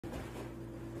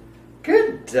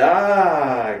Good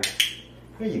dog.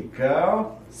 Here you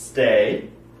go. Stay.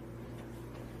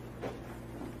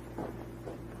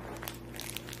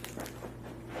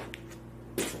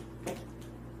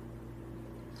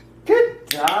 Good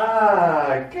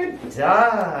dog. Good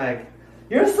dog.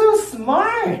 You're so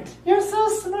smart. You're so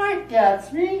smart,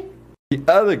 Gatsby.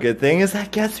 The other good thing is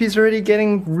that Gatsby's already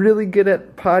getting really good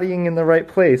at pottying in the right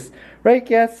place. Right,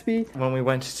 Gatsby? When we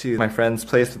went to my friend's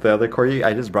place with the other Corgi,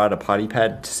 I just brought a potty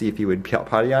pad to see if he would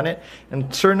potty on it.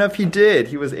 And sure enough, he did.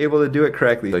 He was able to do it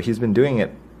correctly. So he's been doing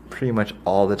it pretty much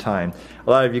all the time. A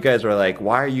lot of you guys are like,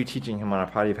 why are you teaching him on a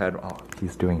potty pad? Oh,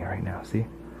 he's doing it right now, see?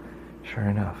 Sure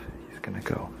enough, he's gonna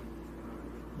go.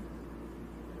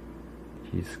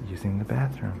 He's using the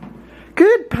bathroom.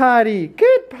 Good potty!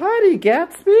 Good potty,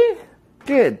 Gatsby!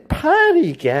 Good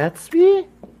potty, Gatsby!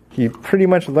 He pretty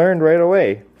much learned right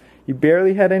away. He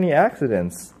barely had any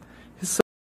accidents.